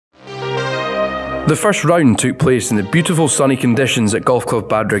The first round took place in the beautiful sunny conditions at Golf Club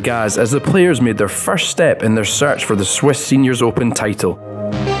Bad Ragaz as the players made their first step in their search for the Swiss Seniors Open title.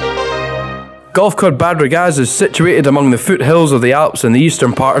 Golf Club Bad Ragaz is situated among the foothills of the Alps in the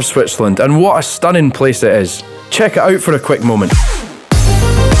eastern part of Switzerland, and what a stunning place it is. Check it out for a quick moment.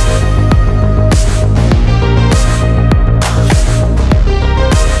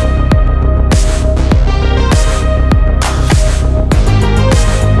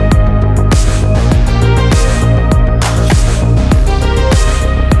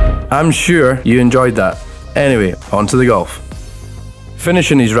 I'm sure you enjoyed that. Anyway, on to the golf.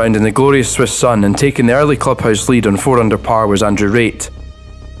 Finishing his round in the glorious Swiss sun and taking the early clubhouse lead on 4 under par was Andrew Raitt.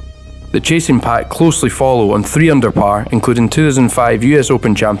 The chasing pack closely follow on 3 under par, including 2005 US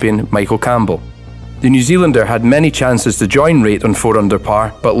Open champion Michael Campbell. The New Zealander had many chances to join Raitt on 4 under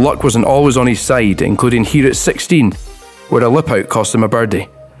par, but luck wasn't always on his side, including here at 16, where a lip out cost him a birdie.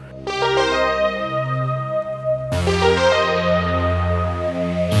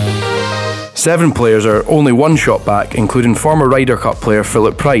 Seven players are only one shot back, including former Ryder Cup player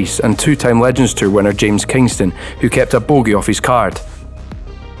Phillip and two-time Legends Tour winner James Kingston, who kept a bogey off his card.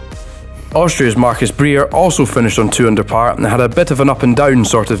 Austria's Marcus Breer also finished on 2 under par and had a bit of an up and down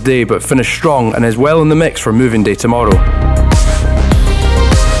sort of day, but finished strong and is well in the mix for moving day tomorrow.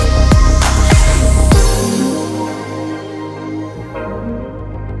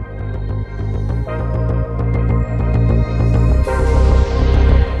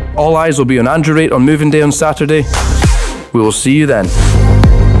 All eyes will be on Andrew Raitt on moving day on Saturday. We will see you then.